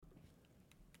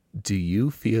Do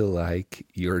you feel like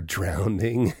you're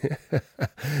drowning?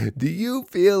 Do you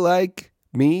feel like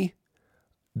me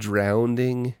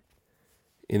drowning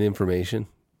in information?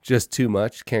 Just too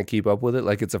much? Can't keep up with it?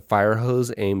 Like it's a fire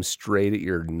hose aimed straight at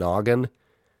your noggin?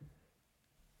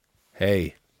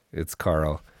 Hey, it's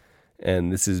Carl,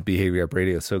 and this is Behavior Up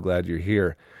Radio. So glad you're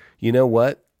here. You know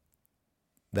what?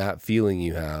 That feeling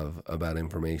you have about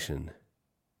information,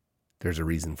 there's a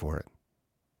reason for it.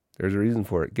 There's a reason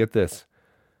for it. Get this.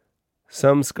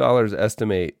 Some scholars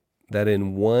estimate that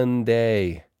in one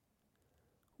day,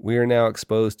 we are now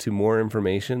exposed to more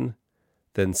information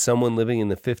than someone living in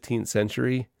the 15th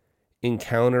century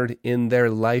encountered in their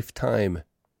lifetime.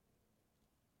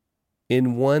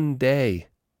 In one day.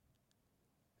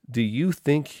 Do you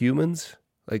think humans,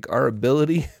 like our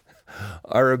ability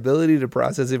to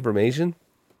process information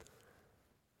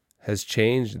has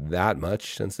changed that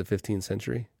much since the 15th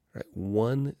century? Right?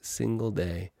 One single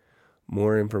day,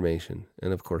 more information,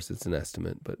 and of course it's an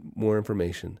estimate, but more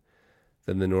information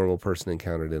than the normal person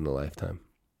encountered in a lifetime.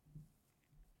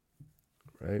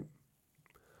 Right?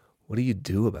 What do you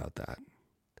do about that?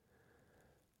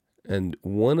 And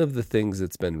one of the things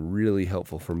that's been really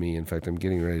helpful for me, in fact, I'm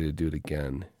getting ready to do it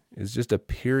again, is just a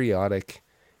periodic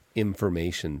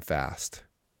information fast.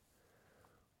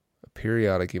 A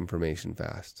periodic information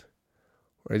fast.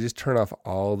 Where I just turn off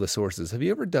all the sources. Have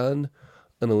you ever done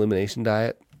an elimination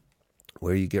diet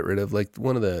where you get rid of, like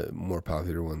one of the more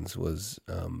popular ones was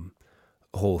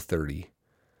Whole30.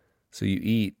 So you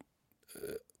eat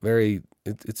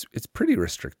it's pretty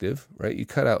restrictive, right? You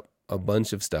cut out a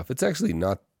bunch of stuff. It's actually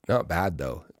not bad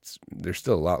though. There's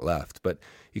still a lot left, but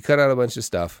you cut out a bunch of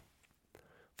stuff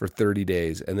for 30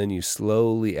 days, and then you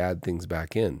slowly add things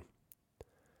back in.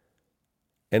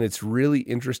 And it's really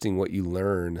interesting what you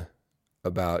learn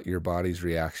about your body's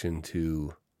reaction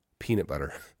to peanut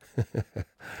butter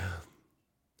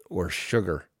or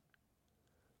sugar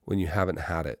when you haven't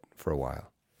had it for a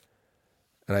while.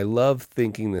 And I love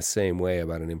thinking the same way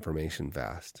about an information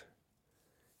fast.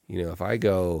 You know, if I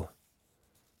go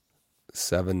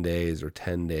 7 days or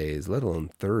 10 days, let alone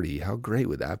 30, how great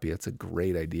would that be? That's a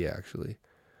great idea, actually.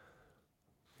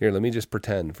 Here, let me just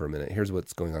pretend for a minute. Here's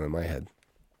what's going on in my head.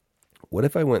 What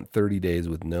if I went 30 days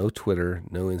with no Twitter,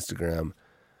 no Instagram,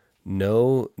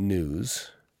 no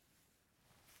news,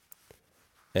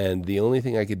 and the only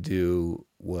thing I could do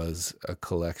was a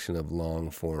collection of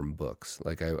long-form books?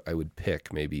 Like I would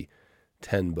pick maybe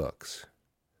 10 books.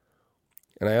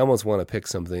 And I almost want to pick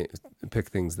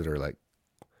things that are like,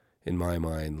 in my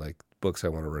mind, like books I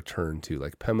want to return to,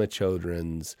 like Pema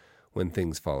Chodron's When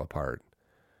Things Fall Apart,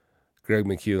 Greg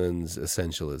McKeown's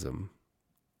Essentialism,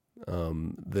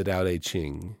 the Tao Te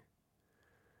Ching,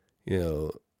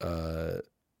 The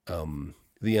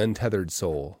Untethered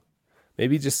Soul.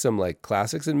 Maybe just some like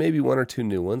classics and maybe one or two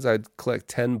new ones. I'd collect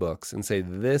 10 books and say,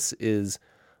 this is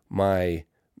my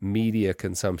media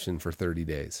consumption for 30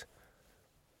 days.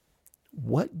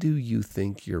 What do you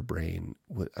think your brain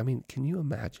would, can you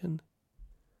imagine?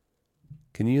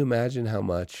 Can you imagine how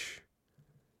much,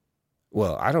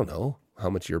 well, I don't know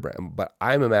how much your brain, but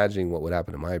I'm imagining what would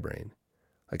happen to my brain.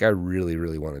 Like I really,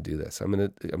 really want to do this.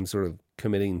 I'm sort of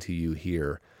committing to you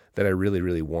here that I really,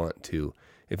 really want to.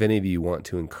 If any of you want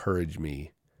to encourage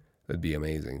me, that'd be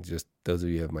amazing. Just those of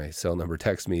you who have my cell number,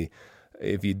 text me.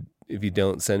 If you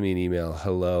don't, send me an email,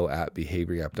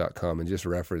 hello@behaviourup.com, and just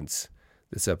reference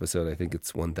this episode. I think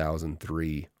it's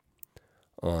 1003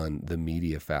 on the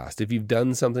media fast. If you've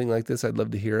done something like this, I'd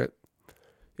love to hear it.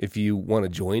 If you want to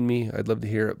join me, I'd love to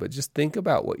hear it. But just think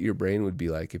about what your brain would be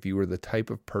like if you were the type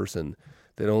of person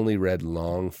that only read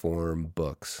long form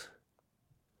books.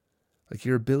 Like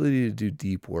your ability to do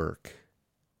deep work,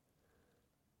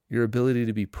 your ability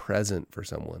to be present for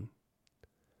someone,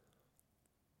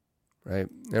 right?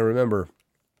 Now remember,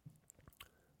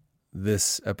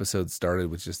 this episode started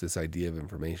with just this idea of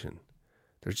information.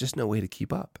 There's just no way to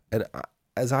keep up. And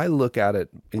as I look at it,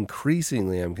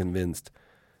 increasingly I'm convinced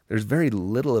there's very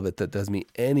little of it that does me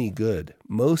any good.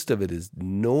 Most of it is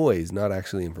noise, not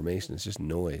actually information. It's just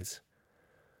noise.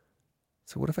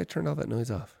 So what if I turned all that noise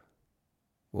off?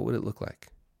 What would it look like?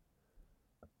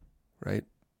 Right?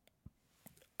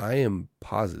 I am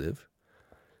positive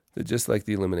that just like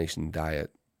the elimination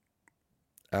diet,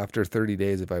 after 30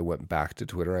 days, if I went back to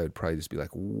Twitter, I would probably just be like,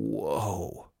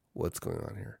 whoa, what's going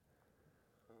on here?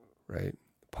 Right?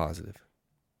 Positive.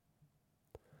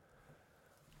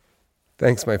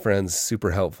 Thanks, my friends.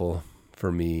 Super helpful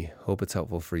for me. Hope it's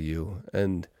helpful for you.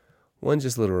 And one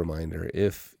just little reminder,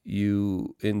 if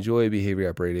you enjoy Behavior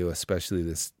Up Radio, especially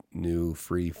this new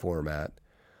free format,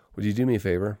 would you do me a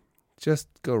favor? Just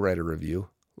go write a review.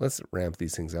 let's ramp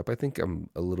these things up. I think I'm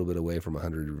a little bit away from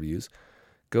 100 reviews.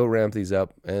 Go ramp these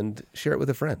up and share it with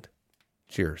a friend.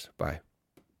 Cheers. Bye.